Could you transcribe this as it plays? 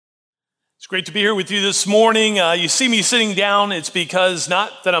It's great to be here with you this morning. You see me sitting down, it's because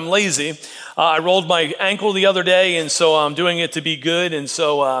not that I'm lazy. I rolled my ankle the other day, and so I'm doing it to be good. And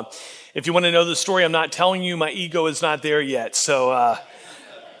so if you want to know the story, I'm not telling you. My ego is not there yet. So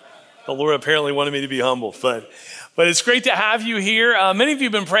the Lord apparently wanted me to be humble. But it's great to have you here. Many of you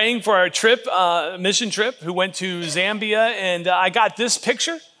have been praying for our trip, mission trip, who went to Zambia. And I got this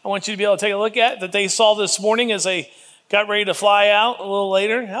picture I want you to be able to take a look at that they saw this morning as they got ready to fly out a little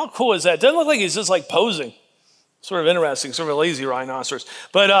later. How cool is that? Doesn't look like he's just like posing. Sort of interesting, sort of a lazy rhinoceros.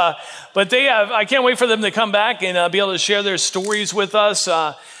 But they have, I can't wait for them to come back and be able to share their stories with us.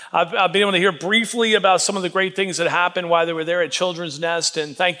 I've been able to hear briefly about some of the great things that happened while they were there at Children's Nest.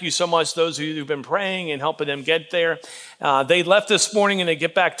 And thank you so much, those of you who've been praying and helping them get there. They left this morning and they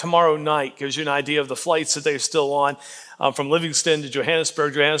get back tomorrow night. Gives you an idea of the flights that they're still on. From Livingston to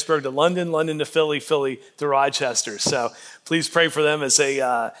Johannesburg, Johannesburg to London, London to Philly, Philly to Rochester. So please pray for them as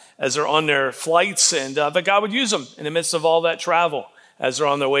they're on their flights, and that God would use them in the midst of all that travel as they're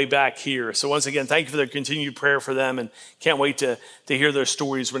on their way back here. So once again, thank you for their continued prayer for them, and can't wait to hear their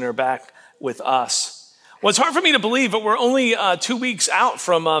stories when they're back with us. Well, it's hard for me to believe, but we're only 2 weeks out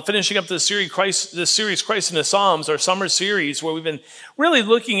from finishing up this series, Christ in the Psalms, our summer series, where we've been really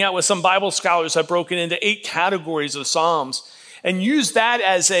looking at what some Bible scholars have broken into 8 categories of Psalms and used that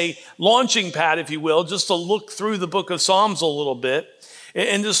as a launching pad, if you will, just to look through the book of Psalms a little bit.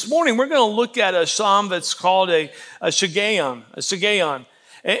 And this morning, we're going to look at a psalm that's called a Shiggaion.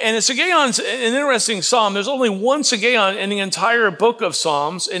 And a Shiggaion an interesting psalm. There's only one Shiggaion in the entire book of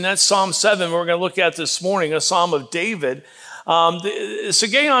Psalms, and that's Psalm 7, we're going to look at this morning, a psalm of David. The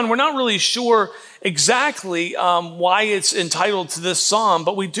Shiggaion, we're not really sure exactly why it's entitled to this psalm,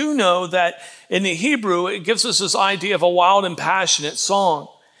 but we do know that in the Hebrew, it gives us this idea of a wild and passionate song.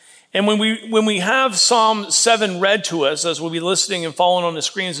 And when we have Psalm 7 read to us, as we'll be listening and following on the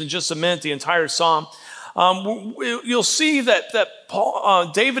screens in just a minute, the entire psalm, you'll see that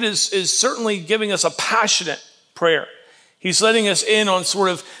David is certainly giving us a passionate prayer. He's letting us in on sort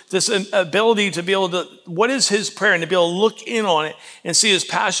of this ability to be able to, what is his prayer, and to be able to look in on it and see his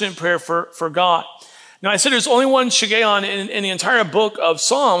passionate prayer for God. Now, I said there's only one Shiggaion in the entire book of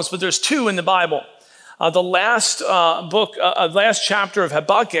Psalms, but there's 2 in the Bible. The last chapter of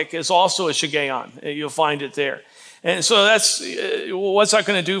Habakkuk is also a Shiggaion. You'll find it there. And so that's, what's that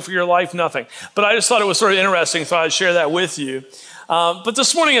going to do for your life? Nothing. But I just thought it was sort of interesting, thought I'd share that with you. But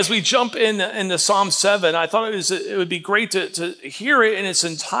this morning, as we jump into Psalm 7, I thought it would be great to hear it in its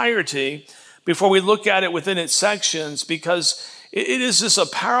entirety before we look at it within its sections, because it is just a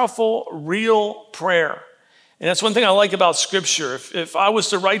powerful, real prayer. And that's one thing I like about Scripture. If I was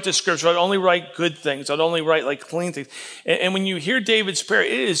to write the Scripture, I'd only write good things. I'd only write like clean things. And when you hear David's prayer,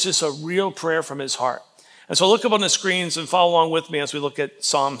 it is just a real prayer from his heart. And so look up on the screens and follow along with me as we look at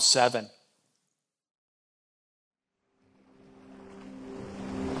Psalm 7.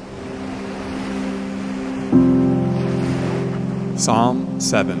 Psalm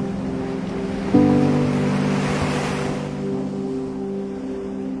 7.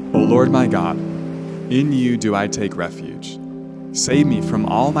 O Lord my God, in you do I take refuge. Save me from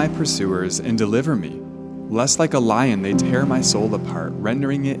all my pursuers and deliver me, lest like a lion they tear my soul apart,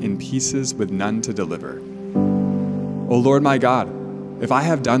 rendering it in pieces with none to deliver. O Lord my God, if I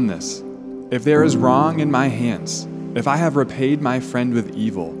have done this, if there is wrong in my hands, if I have repaid my friend with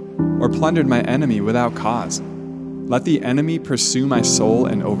evil, or plundered my enemy without cause, let the enemy pursue my soul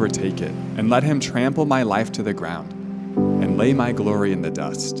and overtake it, and let him trample my life to the ground, and lay my glory in the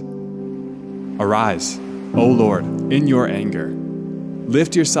dust. Arise, O Lord, in your anger.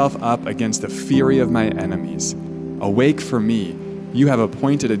 Lift yourself up against the fury of my enemies. Awake for me, you have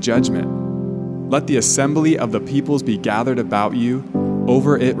appointed a judgment. Let the assembly of the peoples be gathered about you,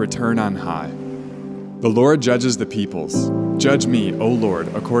 over it return on high. The Lord judges the peoples. Judge me, O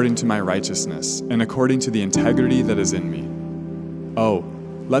Lord, according to my righteousness, and according to the integrity that is in me. Oh,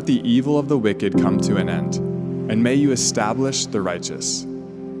 let the evil of the wicked come to an end, and may you establish the righteous.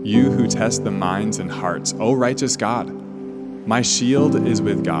 You who test the minds and hearts, O righteous God. My shield is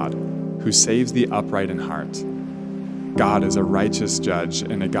with God, who saves the upright in heart. God is a righteous judge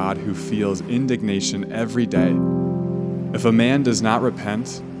and a God who feels indignation every day. If a man does not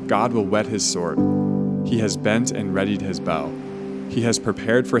repent, God will whet his sword. He has bent and readied his bow. He has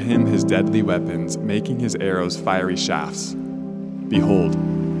prepared for him his deadly weapons, making his arrows fiery shafts. Behold,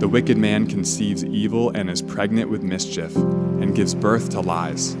 the wicked man conceives evil and is pregnant with mischief, and gives birth to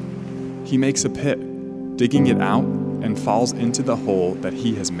lies. He makes a pit, digging it out, and falls into the hole that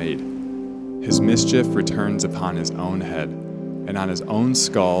he has made. His mischief returns upon his own head, and on his own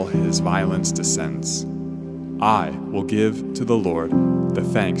skull his violence descends. I will give to the Lord the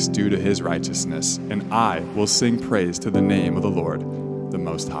thanks due to his righteousness, and I will sing praise to the name of the Lord, the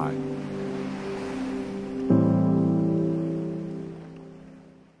Most High.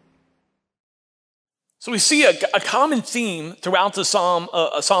 So we see a common theme throughout the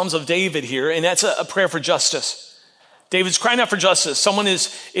Psalms of David here, and that's a prayer for justice. David's crying out for justice. Someone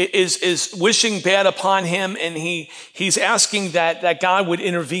is wishing bad upon him, and he's asking that God would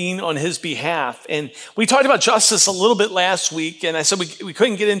intervene on his behalf. And we talked about justice a little bit last week, and I said we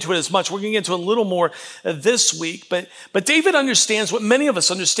couldn't get into it as much. We're going to get into a little more this week. But David understands what many of us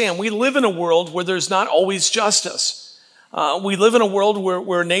understand. We live in a world where there's not always justice. We live in a world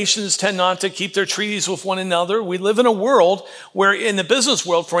where nations tend not to keep their treaties with one another. We live in a world where, in the business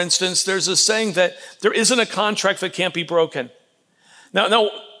world, for instance, there's a saying that there isn't a contract that can't be broken. Now,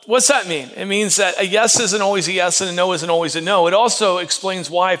 what's that mean? It means that a yes isn't always a yes and a no isn't always a no. It also explains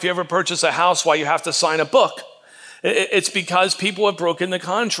why, if you ever purchase a house, why you have to sign a book. It's because people have broken the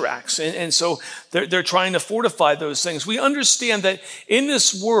contracts, and so they're trying to fortify those things. We understand that in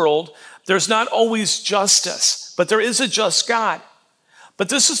this world, there's not always justice, but there is a just God. But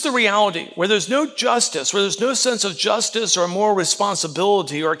this is the reality. Where there's no justice, where there's no sense of justice or moral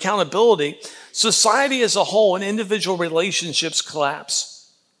responsibility or accountability, society as a whole and individual relationships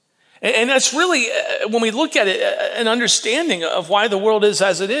collapse. And that's really, when we look at it, an understanding of why the world is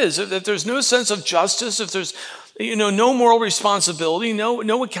as it is. If there's no sense of justice, if there's no moral responsibility,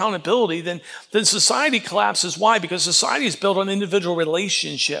 no accountability, then society collapses. Why? Because society is built on individual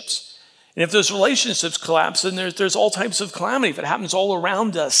relationships. And if those relationships collapse, then there's all types of calamity that happens all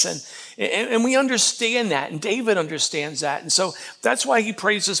around us. And we understand that, and David understands that. And so that's why he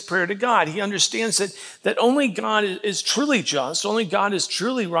prays this prayer to God. He understands that only God is truly just, only God is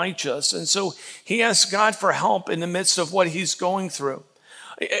truly righteous. And so he asks God for help in the midst of what he's going through.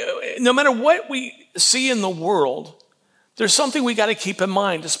 No matter what we see in the world, there's something we got to keep in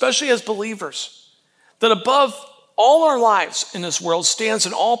mind, especially as believers, that above all our lives in this world stands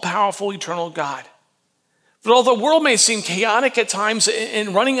an all-powerful, eternal God. But although the world may seem chaotic at times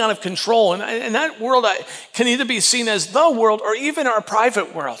and running out of control, and that world can either be seen as the world or even our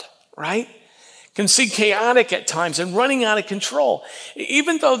private world, right? Can seem chaotic at times and running out of control.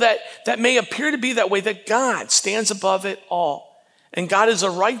 Even though that may appear to be that way, that God stands above it all. And God is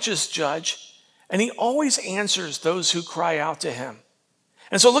a righteous judge, and he always answers those who cry out to him.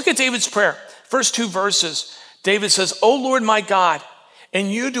 And so look at David's prayer. First two verses. David says, "O Lord my God, in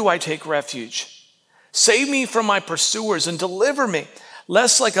you do I take refuge. Save me from my pursuers and deliver me,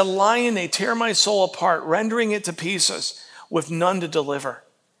 lest like a lion they tear my soul apart, rendering it to pieces with none to deliver."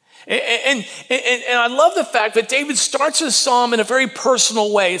 And I love the fact that David starts his psalm in a very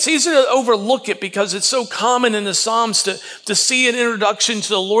personal way. It's easy to overlook it because it's so common in the Psalms to see an introduction to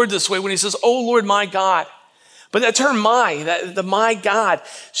the Lord this way when he says, "O Lord my God." But that term the my God,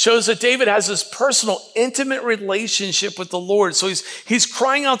 shows that David has this personal, intimate relationship with the Lord. So he's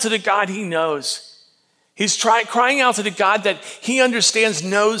crying out to the God he knows. He's crying out to the God that he understands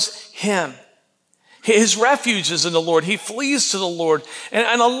knows him. His refuge is in the Lord. He flees to the Lord. And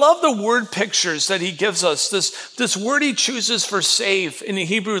I love the word pictures that he gives us. This word he chooses for save in the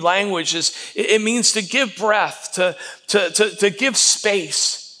Hebrew language it means to give breath, to give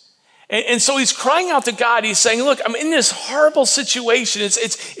space. And so he's crying out to God. He's saying, look, I'm in this horrible situation.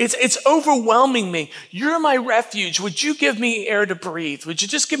 It's overwhelming me. You're my refuge. Would you give me air to breathe? Would you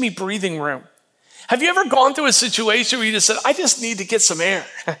just give me breathing room? Have you ever gone through a situation where you just said, I just need to get some air.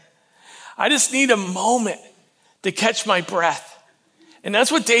 I just need a moment to catch my breath. And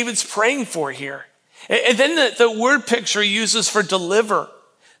that's what David's praying for here. And then the word picture he uses for deliver.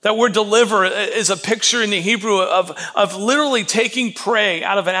 That word deliver is a picture in the Hebrew of literally taking prey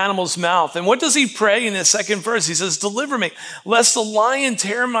out of an animal's mouth. And what does he pray in the second verse? He says, deliver me, lest the lion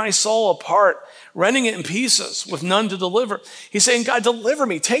tear my soul apart, rending it in pieces with none to deliver. He's saying, God, deliver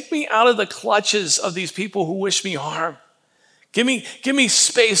me. Take me out of the clutches of these people who wish me harm. Give me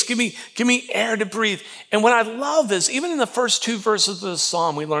space. Give me air to breathe. And what I love is, even in the first two verses of the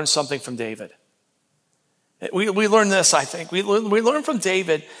psalm, we learn something from David. We learn this, I think. We learn from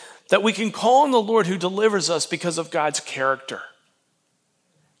David that we can call on the Lord who delivers us because of God's character.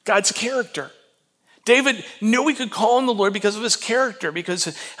 God's character. David knew we could call on the Lord because of his character, because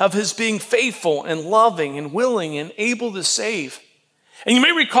of his being faithful and loving and willing and able to save. And you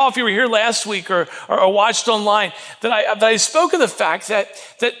may recall, if you were here last week or watched online, that I spoke of the fact that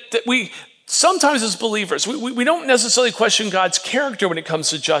we sometimes as believers, we don't necessarily question God's character when it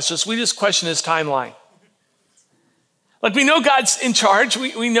comes to justice. We just question his timeline. Like we know God's in charge.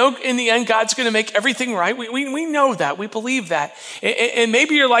 We know in the end God's going to make everything right. We know that. We believe that. And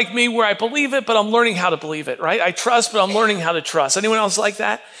maybe you're like me where I believe it, but I'm learning how to believe it, right? I trust, but I'm learning how to trust. Anyone else like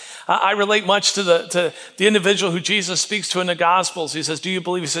that? I relate much to the individual who Jesus speaks to in the Gospels. He says, do you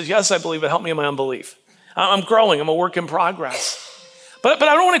believe? He says, yes, I believe, but help me in my unbelief. I'm growing. I'm a work in progress. But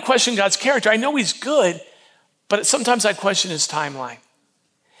I don't want to question God's character. I know he's good, but sometimes I question his timeline.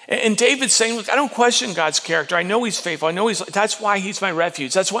 And David's saying, look, I don't question God's character. I know he's faithful. That's why he's my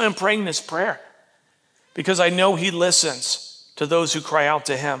refuge. That's why I'm praying this prayer, because I know he listens to those who cry out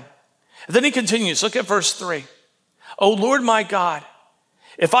to him. And then he continues. Look at verse 3. O Lord my God,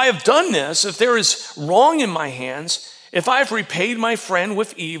 if I have done this, if there is wrong in my hands, if I have repaid my friend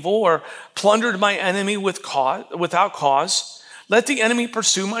with evil or plundered my enemy without cause, let the enemy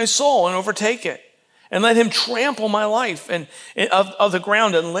pursue my soul and overtake it. And let him trample my life and of the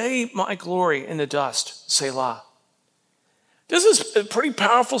ground and lay my glory in the dust. Selah. This is a pretty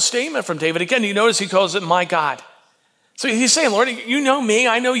powerful statement from David. Again, you notice he calls it my God. So he's saying, Lord, you know me,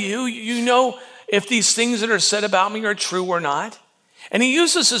 I know you. You know if these things that are said about me are true or not. And he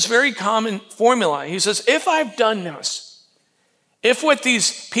uses this very common formula. He says, if I've done this, if what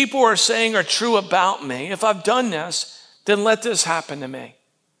these people are saying are true about me, if I've done this, then let this happen to me.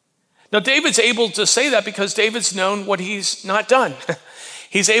 Now, David's able to say that because David's known what he's not done.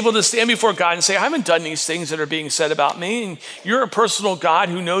 He's able to stand before God and say, I haven't done these things that are being said about me. And you're a personal God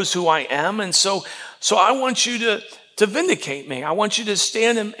who knows who I am. And so I want you to vindicate me. I want you to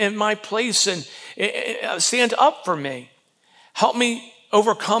stand in my place and stand up for me. Help me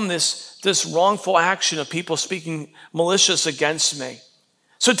overcome this wrongful action of people speaking malicious against me.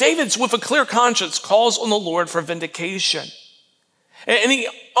 So David's, with a clear conscience, calls on the Lord for vindication. And he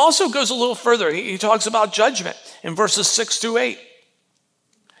also goes a little further. He talks about judgment in verses 6-8.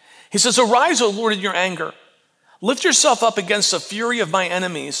 He says, arise, O Lord, in your anger. Lift yourself up against the fury of my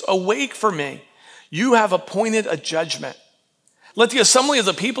enemies. Awake for me. You have appointed a judgment. Let the assembly of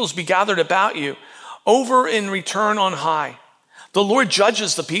the peoples be gathered about you, over in return on high. The Lord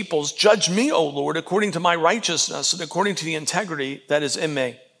judges the peoples. Judge me, O Lord, according to my righteousness and according to the integrity that is in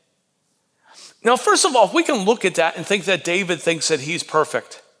me. Now, first of all, if we can look at that and think that David thinks that he's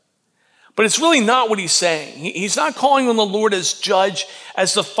perfect, but it's really not what he's saying. He's not calling on the Lord as judge,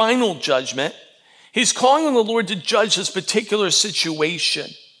 as the final judgment. He's calling on the Lord to judge this particular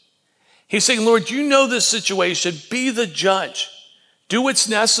situation. He's saying, Lord, you know this situation. Be the judge. Do what's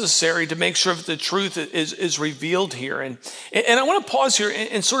necessary to make sure that the truth is revealed here. And I want to pause here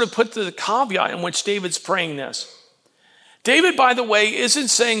and sort of put the caveat in which David's praying this. David, by the way, isn't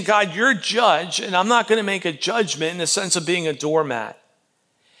saying, God, you're judge, and I'm not going to make a judgment in the sense of being a doormat.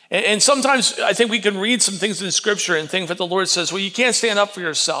 And sometimes I think we can read some things in the scripture and think that the Lord says, well, you can't stand up for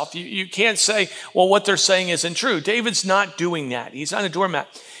yourself. You can't say, well, what they're saying isn't true. David's not doing that. He's not a doormat.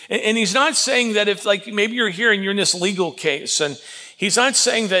 And he's not saying that if, like, maybe you're here and you're in this legal case, and he's not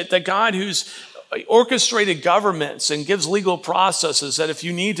saying that the God who's orchestrated governments and gives legal processes, that if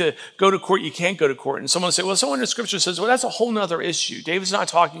you need to go to court, you can't go to court. And someone will say, well, someone in the scripture says, well, that's a whole nother issue. David's not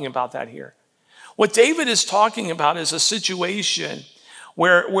talking about that here. What David is talking about is a situation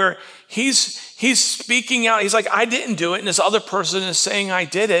where he's speaking out. He's like, I didn't do it. And this other person is saying I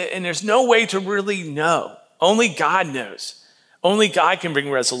did it. And there's no way to really know. Only God knows. Only God can bring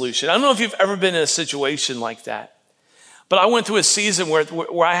resolution. I don't know if you've ever been in a situation like that. But I went through a season where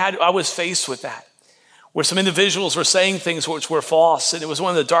I was faced with that, where some individuals were saying things which were false, and it was one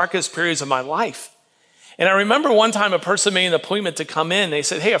of the darkest periods of my life. And I remember one time a person made an appointment to come in. They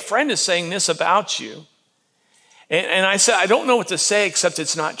said, hey, a friend is saying this about you. And I said, I don't know what to say except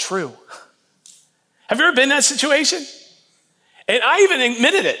it's not true. Have you ever been in that situation? And I even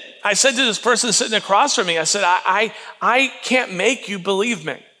admitted it. I said to this person sitting across from me, I said, I can't make you believe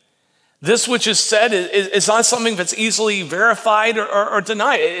me. This which is said is not something that's easily verified or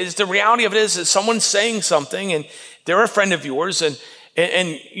denied. It's the reality of it is someone's saying something and they're a friend of yours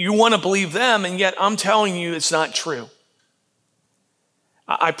and you want to believe them, and yet I'm telling you it's not true.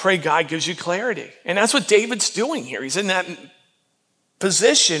 I pray God gives you clarity. And that's what David's doing here. He's in that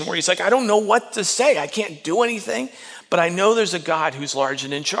position where he's like, I don't know what to say. I can't do anything, but I know there's a God who's large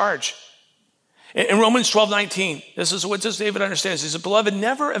and in charge. In Romans 12:19, this is what David understands. He says, beloved,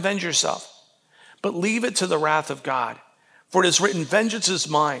 never avenge yourself, but leave it to the wrath of God. For it is written, vengeance is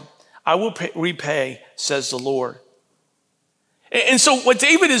mine. I will repay, says the Lord. And so what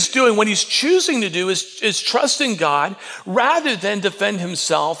David is doing, what he's choosing to do is trust in God rather than defend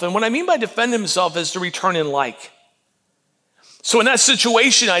himself. And what I mean by defend himself is to return in like. So in that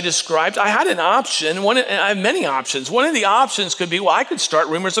situation I described, I had an option. I have many options. One of the options could be, well, I could start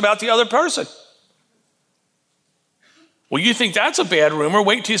rumors about the other person. Well, you think that's a bad rumor.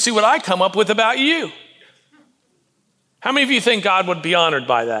 Wait till you see what I come up with about you. How many of you think God would be honored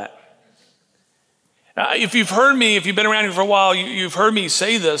by that? If you've heard me, if you've been around here for a while, you've heard me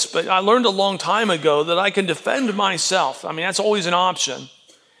say this, but I learned a long time ago that I can defend myself. I mean, that's always an option.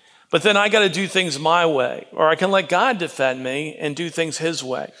 But then I got to do things my way, or I can let God defend me and do things his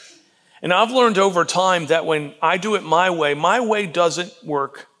way. And I've learned over time that when I do it my way doesn't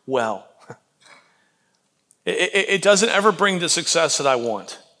work well. It doesn't ever bring the success that I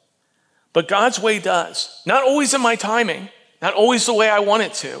want. But God's way does. Not always in my timing, not always the way I want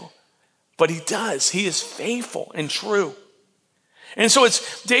it to, but he does. He is faithful and true. And so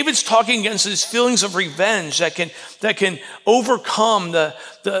it's David's talking against his feelings of revenge that can overcome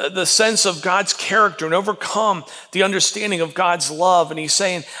the sense of God's character and overcome the understanding of God's love. And he's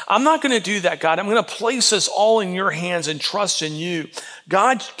saying, I'm not going to do that, God. I'm going to place this all in your hands and trust in you.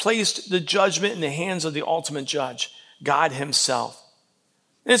 God placed the judgment in the hands of the ultimate judge, God himself.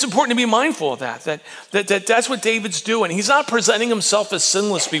 And it's important to be mindful of that's what David's doing. He's not presenting himself as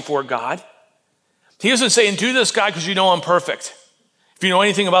sinless before God. He isn't saying, do this, God, because you know I'm perfect. If you know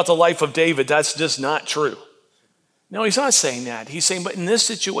anything about the life of David, that's just not true. No, he's not saying that. He's saying, but in this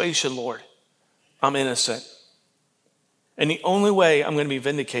situation, Lord, I'm innocent. And the only way I'm going to be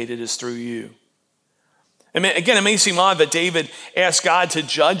vindicated is through you. And again, it may seem odd that David asked God to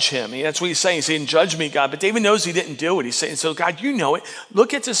judge him. That's what he's saying. He's saying, judge me, God. But David knows he didn't do it. He's saying, so God, you know it.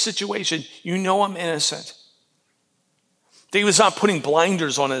 Look at this situation. You know I'm innocent. David's not putting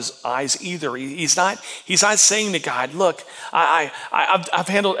blinders on his eyes either. He's not saying to God, look, I've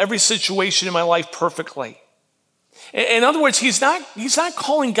handled every situation in my life perfectly. In other words, he's not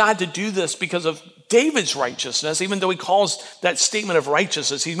calling God to do this because of David's righteousness, even though he calls that statement of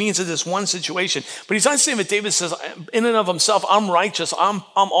righteousness. He means in this one situation. But he's not saying that David says, in and of himself, I'm righteous, I'm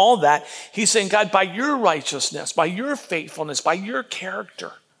all that. He's saying, God, by your righteousness, by your faithfulness, by your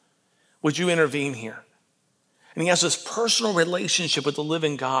character, would you intervene here? And he has this personal relationship with the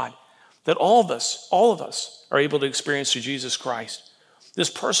living God that all of us are able to experience through Jesus Christ. This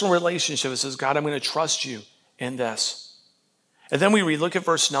personal relationship that says, God, I'm going to trust you in this. And then we read, look at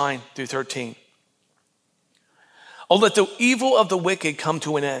verse 9 through 13. Oh, let the evil of the wicked come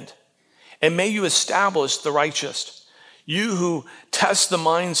to an end, and may you establish the righteous. You who test the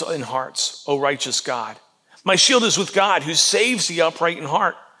minds and hearts, O righteous God. My shield is with God, who saves the upright in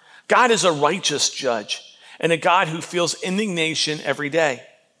heart. God is a righteous judge, and a God who feels indignation every day.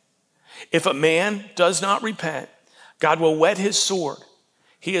 If a man does not repent, God will whet his sword.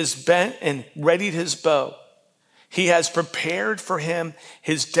 He has bent and readied his bow. He has prepared for him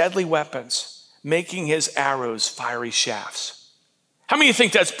his deadly weapons, making his arrows fiery shafts. How many of you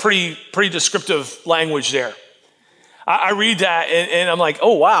think that's pretty descriptive language there? I read that and I'm like,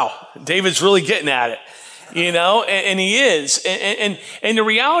 oh, wow, David's really getting at it, and he is. And the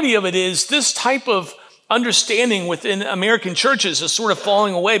reality of it is this type of understanding within American churches is sort of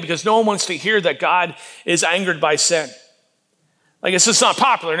falling away because no one wants to hear that God is angered by sin. Like, it's just not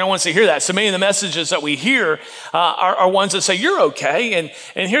popular. No one wants to hear that. So many of the messages that we hear are ones that say, you're okay.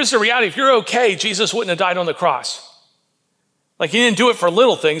 And here's the reality. If you're okay, Jesus wouldn't have died on the cross. Like, he didn't do it for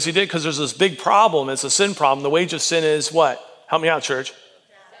little things. He did it because there's this big problem. It's a sin problem. The wage of sin is what? Help me out, church.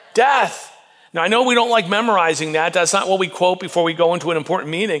 Death. Now, I know we don't like memorizing that. That's not what we quote before we go into an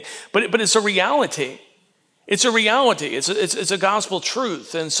important meeting. But it's a reality. It's a reality. It's a gospel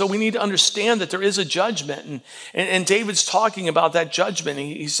truth. And so we need to understand that there is a judgment. And David's talking about that judgment.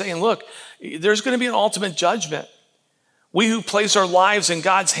 He's saying, look, there's going to be an ultimate judgment. We who place our lives in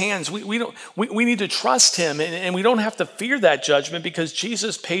God's hands, we need to trust him. And we don't have to fear that judgment because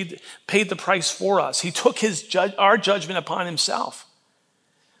Jesus paid the price for us. He took our judgment upon himself.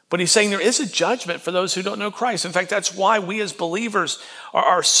 But he's saying there is a judgment for those who don't know Christ. In fact, that's why we as believers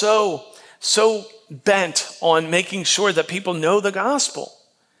are so bent on making sure that people know the gospel.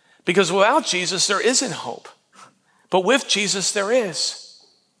 Because without Jesus, there isn't hope. But with Jesus, there is.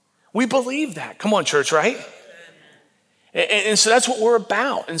 We believe that. Come on, church, right? And so that's what we're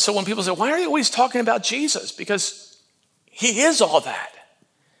about. And so when people say, why are you always talking about Jesus? Because he is all that.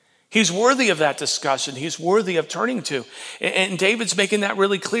 He's worthy of that discussion. He's worthy of turning to. And David's making that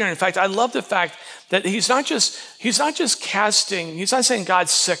really clear. In fact, I love the fact that he's not just saying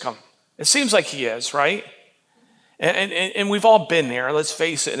God's sick him. It seems like he is, right? And we've all been there. Let's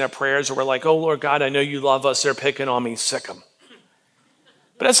face it, in our prayers where we're like, oh, Lord God, I know you love us. They're picking on me. Sick them.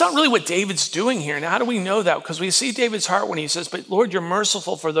 But that's not really what David's doing here. Now, how do we know that? Because we see David's heart when he says, but Lord, you're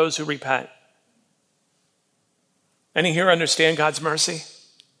merciful for those who repent. Any here understand God's mercy?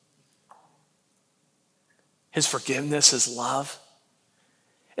 His forgiveness, his love.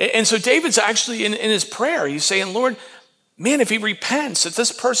 And so David's actually in his prayer, he's saying, Lord, man, if he repents, if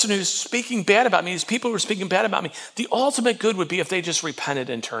this person who's speaking bad about me, these people who are speaking bad about me, the ultimate good would be if they just repented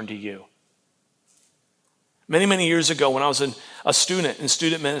and turned to you. Many, many years ago when I was a student in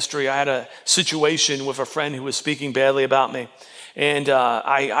student ministry, I had a situation with a friend who was speaking badly about me. And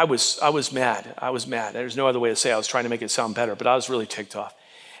I was mad. I was mad. There's no other way to say it. I was trying to make it sound better, but I was really ticked off.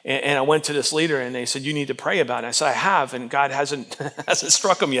 And I went to this leader and they said, you need to pray about it. I said, I have, and God hasn't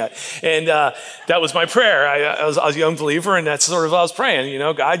struck him yet. And that was my prayer. I was a young believer, and that's sort of what I was praying.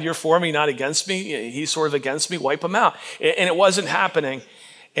 God, you're for me, not against me. He's sort of against me, wipe him out. And it wasn't happening.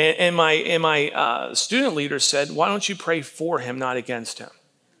 And my student leader said, why don't you pray for him, not against him?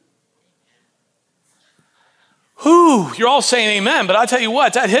 Whew, you're all saying amen, but I tell you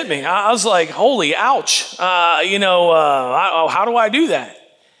what, that hit me. I was like, holy ouch. How do I do that?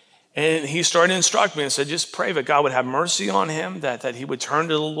 And he started to instruct me and said, just pray that God would have mercy on him, that he would turn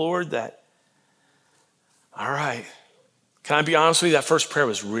to the Lord, all right. Can I be honest with you? That first prayer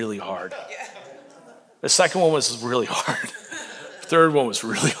was really hard. The second one was really hard. The third one was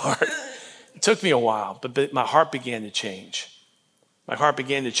really hard. It took me a while, but my heart began to change. My heart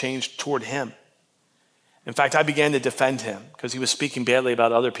began to change toward him. In fact, I began to defend him because he was speaking badly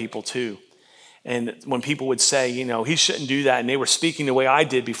about other people too. And when people would say, he shouldn't do that, and they were speaking the way I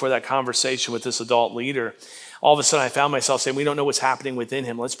did before that conversation with this adult leader, all of a sudden I found myself saying, we don't know what's happening within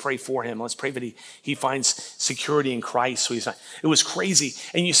him. Let's pray for him. Let's pray that he finds security in Christ. So it was crazy.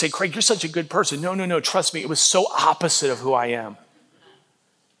 And you say, Craig, you're such a good person. No, trust me. It was so opposite of who I am.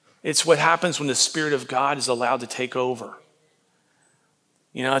 It's what happens when the Spirit of God is allowed to take over.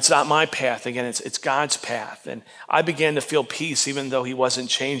 It's not my path. Again, it's God's path. And I began to feel peace even though he wasn't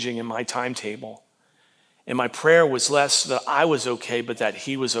changing in my timetable. And my prayer was less that I was okay, but that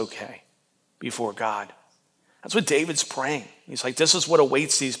he was okay before God. That's what David's praying. He's like, this is what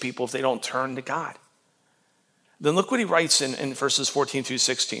awaits these people if they don't turn to God. Then look what he writes in verses 14 through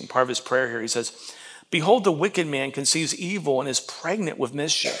 16. Part of his prayer here, he says, behold, the wicked man conceives evil and is pregnant with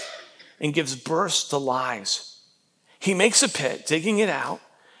mischief and gives birth to lies. He makes a pit, digging it out,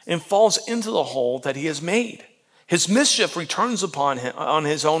 and falls into the hole that he has made. His mischief returns upon him on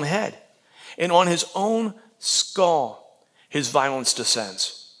his own head, and on his own skull his violence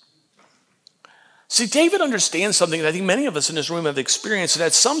descends. See, David understands something that I think many of us in this room have experienced,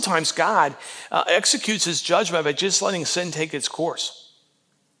 that sometimes God executes his judgment by just letting sin take its course.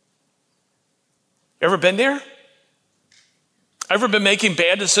 Ever been there? Ever been making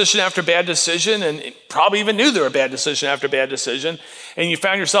bad decision after bad decision and probably even knew they were a bad decision after bad decision, and you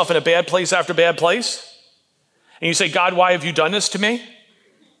found yourself in a bad place after bad place? And you say, God, why have you done this to me?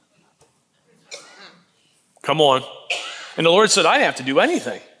 Come on. And the Lord said, I didn't have to do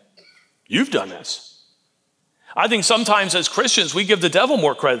anything. You've done this. I think sometimes as Christians, we give the devil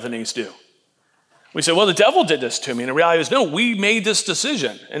more credit than he's due. We say, well, the devil did this to me. And the reality is, no, we made this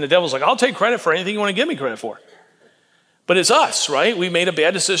decision. And the devil's like, I'll take credit for anything you want to give me credit for. But it's us, right? We made a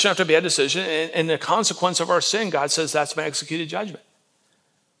bad decision after bad decision, and the consequence of our sin, God says, that's my executed judgment.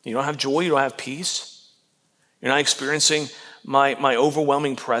 You don't have joy, you don't have peace. You're not experiencing my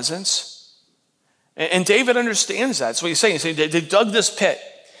overwhelming presence. And David understands that. So he's saying, they dug this pit,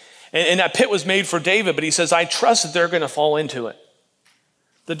 and that pit was made for David, but he says, I trust that they're going to fall into it.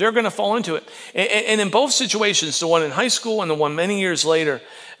 That they're going to fall into it. And in both situations, the one in high school and the one many years later,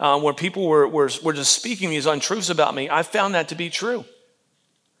 where people were just speaking these untruths about me, I found that to be true.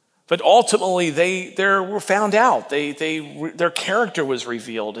 But ultimately, they were found out. Their character was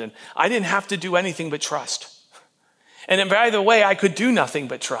revealed, and I didn't have to do anything but trust. And then, by the way, I could do nothing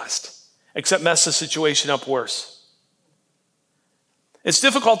but trust, except mess the situation up worse. It's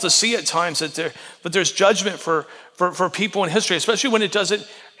difficult to see at times but there's judgment for people in history, especially when it doesn't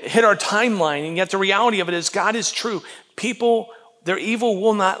hit our timeline. And yet the reality of it is God is true. People, their evil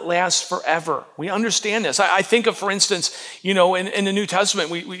will not last forever. We understand this. I think of, for instance, in the New Testament,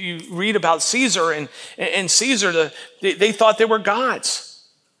 we read about Caesar, and Caesar, they thought they were gods.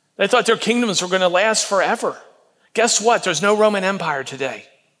 They thought their kingdoms were going to last forever. Guess what? There's no Roman Empire today.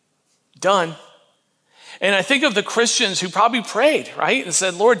 Done. And I think of the Christians who probably prayed, right? And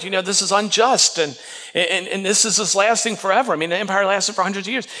said, Lord, this is unjust and this is just lasting forever. I mean, the empire lasted for hundreds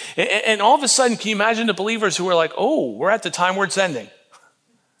of years. And all of a sudden, can you imagine the believers who were like, oh, we're at the time where it's ending.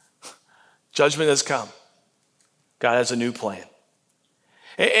 Judgment has come. God has a new plan.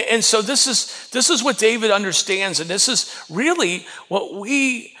 And so this is what David understands. And this is really what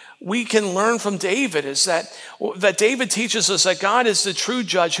we can learn from David, is that David teaches us that God is the true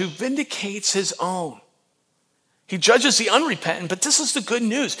judge who vindicates his own. He judges the unrepentant, but this is the good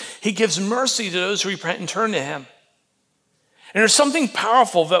news. He gives mercy to those who repent and turn to him. And there's something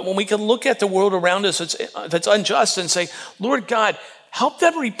powerful that when we can look at the world around us that's unjust and say, Lord God, help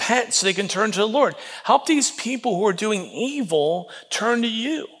them repent so they can turn to the Lord. Help these people who are doing evil turn to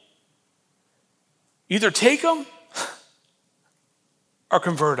you. Either take them or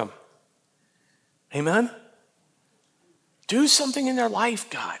convert them. Amen? Do something in their life,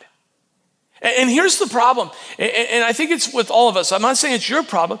 God. And here's the problem, and I think it's with all of us. I'm not saying it's your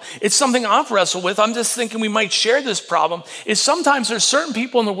problem. It's something I've wrestled with. I'm just thinking we might share this problem, is sometimes there's certain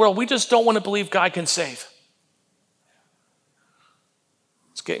people in the world we just don't want to believe God can save.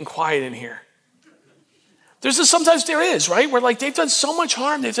 It's getting quiet in here. Sometimes there is, right? Where like they've done so much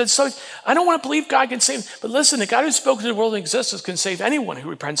harm. They've done so much. I don't want to believe God can save. But listen, the God who spoke to the world and exists can save anyone who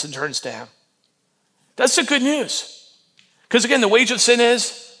repents and turns to him. That's the good news. Because again, the wage of sin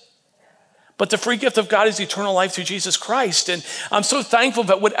is, but the free gift of God is eternal life through Jesus Christ. And I'm so thankful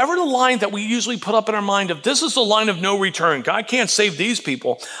that whatever the line that we usually put up in our mind of this is the line of no return, God can't save these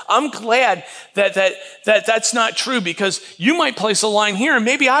people. I'm glad that that's not true, because you might place a line here and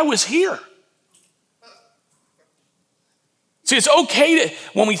maybe I was here. See, it's okay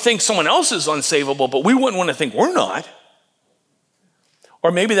when we think someone else is unsavable, but we wouldn't want to think we're not.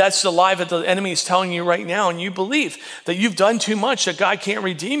 Or maybe that's the lie that the enemy is telling you right now, and you believe that you've done too much, that God can't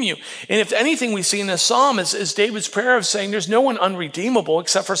redeem you. And if anything we see in this psalm is David's prayer of saying there's no one unredeemable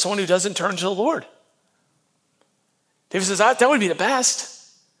except for someone who doesn't turn to the Lord. David says that would be the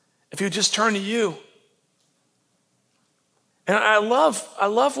best if he would just turn to you. And I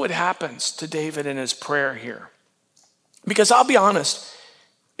love what happens to David in his prayer here. Because I'll be honest,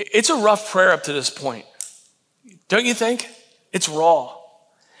 it's a rough prayer up to this point. Don't you think? It's raw.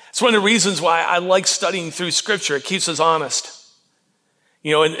 It's one of the reasons why I like studying through Scripture. It keeps us honest.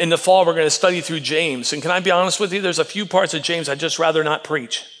 You know, in the fall, we're going to study through James. And can I be honest with you? There's a few parts of James I'd just rather not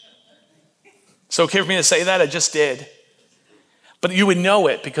preach. It's okay for me to say that? I just did. But you would know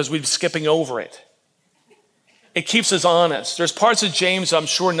it because we'd be skipping over it. It keeps us honest. There's parts of James I'm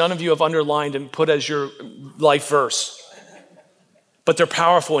sure none of you have underlined and put as your life verse. But they're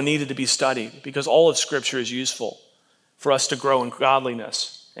powerful and needed to be studied because all of Scripture is useful for us to grow in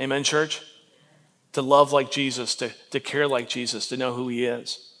godliness. Amen, church? To love like Jesus, to care like Jesus, to know who he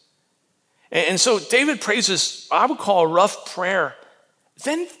is. And so David prays this, I would call a rough prayer.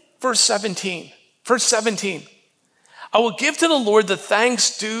 Then verse 17. I will give to the Lord the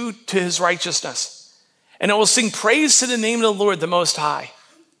thanks due to his righteousness, and I will sing praise to the name of the Lord the Most High.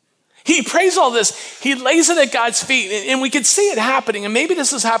 He prays all this. He lays it at God's feet, and we can see it happening. And maybe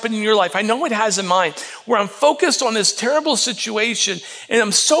this has happened in your life. I know it has in mine, where I'm focused on this terrible situation, and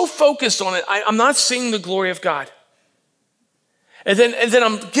I'm so focused on it, I'm not seeing the glory of God. And then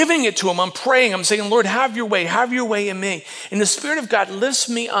I'm giving it to him. I'm praying. I'm saying, Lord, have your way in me. And the Spirit of God lifts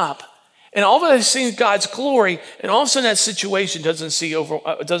me up. And all of a sudden I see God's glory, and all of a sudden that situation doesn't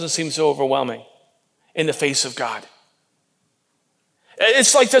seem so overwhelming in the face of God.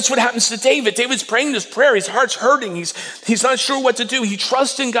 It's like that's what happens to David. David's praying this prayer. His heart's hurting. He's not sure what to do. He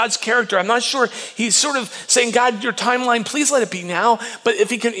trusts in God's character. I'm not sure. He's sort of saying, God, your timeline, please let it be now. But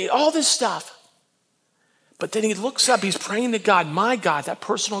if he can, all this stuff. But then he looks up. He's praying to God, my God, that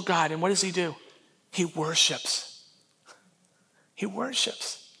personal God. And what does he do? He worships. He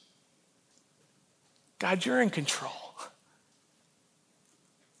worships. God, you're in control.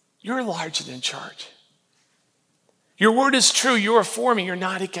 You're large and in charge. Your word is true. You are for me. You're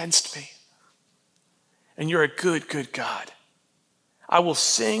not against me. And you're a good, good God. I will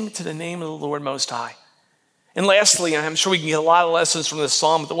sing to the name of the Lord Most High. And lastly, and I'm sure we can get a lot of lessons from this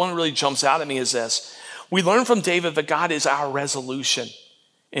psalm, but the one that really jumps out at me is this. We learn from David that God is our resolution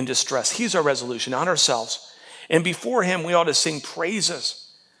in distress. He's our resolution, not ourselves. And before him, we ought to sing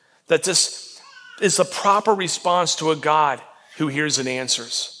praises. That this is the proper response to a God who hears and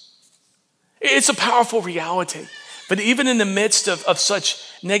answers. It's a powerful reality. But even in the midst of such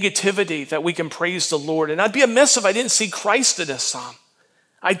negativity, that we can praise the Lord. And I'd be amiss if I didn't see Christ in this psalm.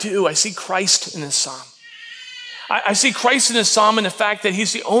 I do. I see Christ in this psalm. I see Christ in this psalm in the fact that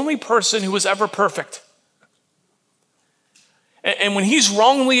he's the only person who was ever perfect. And when he's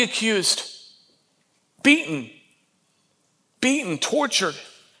wrongly accused, beaten, tortured,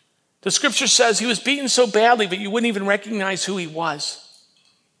 the scripture says he was beaten so badly that you wouldn't even recognize who he was.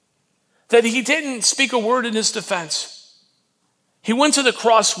 That he didn't speak a word in his defense. He went to the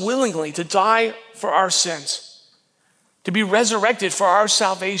cross willingly to die for our sins, to be resurrected for our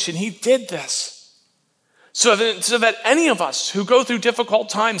salvation. He did this so that any of us who go through difficult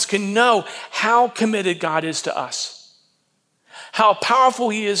times can know how committed God is to us, how powerful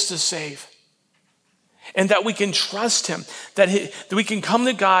he is to save. and that we can trust him, that we can come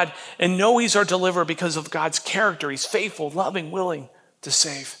to God and know he's our deliverer because of God's character. He's faithful, loving, willing to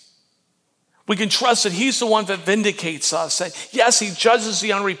save. We can trust that he's the one that vindicates us. That yes, he judges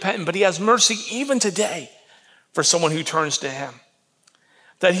the unrepentant, but he has mercy even today for someone who turns to him.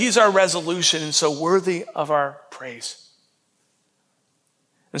 That he's our resolution and so worthy of our praise.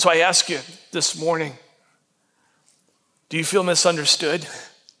 And so I ask you this morning, do you feel misunderstood?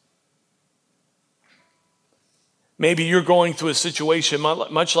 Maybe you're going through a situation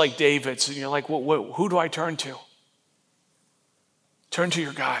much like David's, and you're like, who do I turn to? Turn to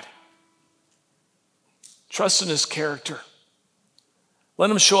your God. Trust in his character. Let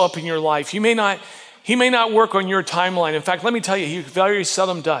him show up in your life. He may not work on your timeline. In fact, let me tell you, he very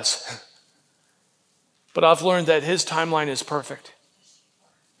seldom does. But I've learned that his timeline is perfect.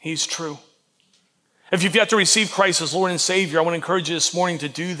 He's true. If you've yet to receive Christ as Lord and Savior, I want to encourage you this morning to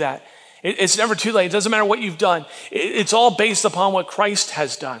do that. It's never too late. It doesn't matter what you've done. It's all based upon what Christ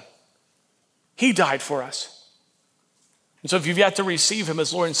has done. He died for us. And so if you've yet to receive him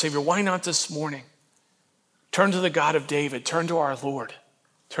as Lord and Savior, why not this morning? Turn to the God of David. Turn to our Lord.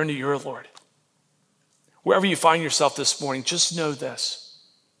 Turn to your Lord. Wherever you find yourself this morning, just know this.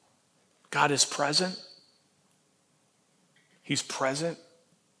 God is present. He's present.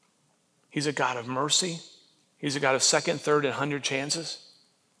 He's a God of mercy. He's a God of second, third, and 100 chances.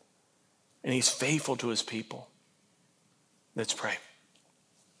 And he's faithful to his people. Let's pray.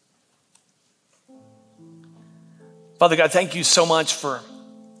 Father God, thank you so much for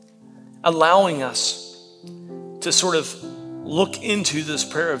allowing us to sort of look into this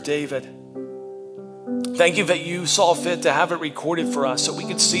prayer of David. Thank you that you saw fit to have it recorded for us so we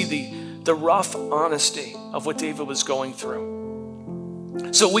could see the rough honesty of what David was going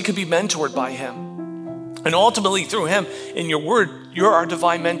through. So we could be mentored by him. And ultimately through him, in your word, you're our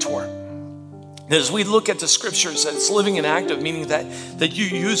divine mentor. As we look at the scriptures, that it's living and active, meaning that you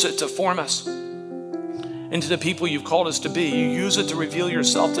use it to form us into the people you've called us to be. You use it to reveal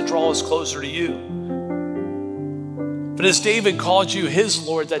yourself, to draw us closer to you. But as David called you his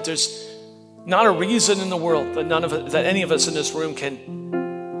Lord, that there's not a reason in the world that any of us in this room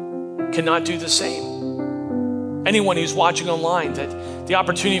cannot do the same. Anyone who's watching online, that the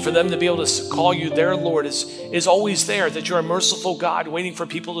opportunity for them to be able to call you their Lord is always there, that you're a merciful God waiting for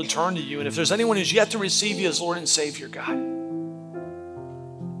people to turn to you. And if there's anyone who's yet to receive you as Lord and Savior, God,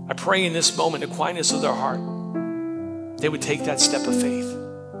 I pray in this moment, the quietness of their heart, they would take that step of faith.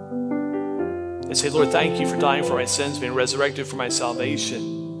 They say, Lord, thank you for dying for my sins, being resurrected for my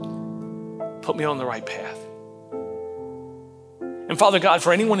salvation. Put me on the right path. And Father God,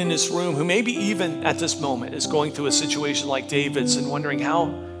 for anyone in this room who maybe even at this moment is going through a situation like David's and wondering,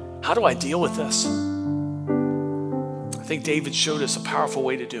 how do I deal with this? I think David showed us a powerful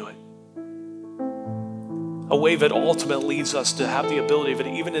way to do it. A way that ultimately leads us to have the ability, that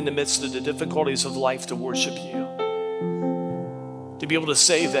even in the midst of the difficulties of life, to worship you. To be able to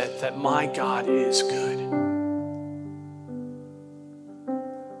say that my God is good.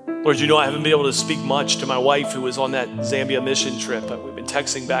 Lord, you know I haven't been able to speak much to my wife who was on that Zambia mission trip, but we've been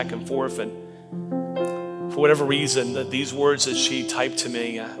texting back and forth, and for whatever reason, that these words that she typed to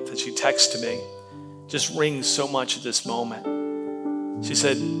me, that she texted to me, just rings so much at this moment. She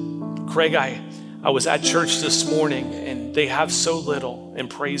said, Craig, I was at church this morning and they have so little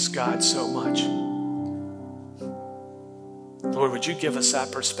and praise God so much. Lord, would you give us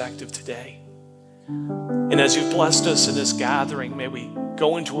that perspective today? And as you've blessed us in this gathering, may we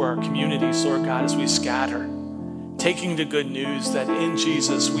go into our communities, Lord God, as we scatter, taking the good news that in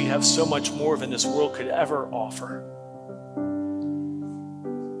Jesus we have so much more than this world could ever offer.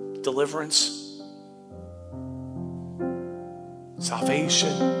 Deliverance,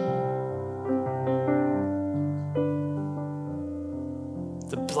 salvation,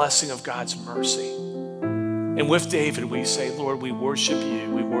 the blessing of God's mercy. And with David, we say, Lord, we worship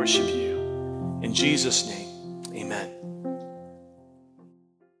you. We worship you. In Jesus' name, amen.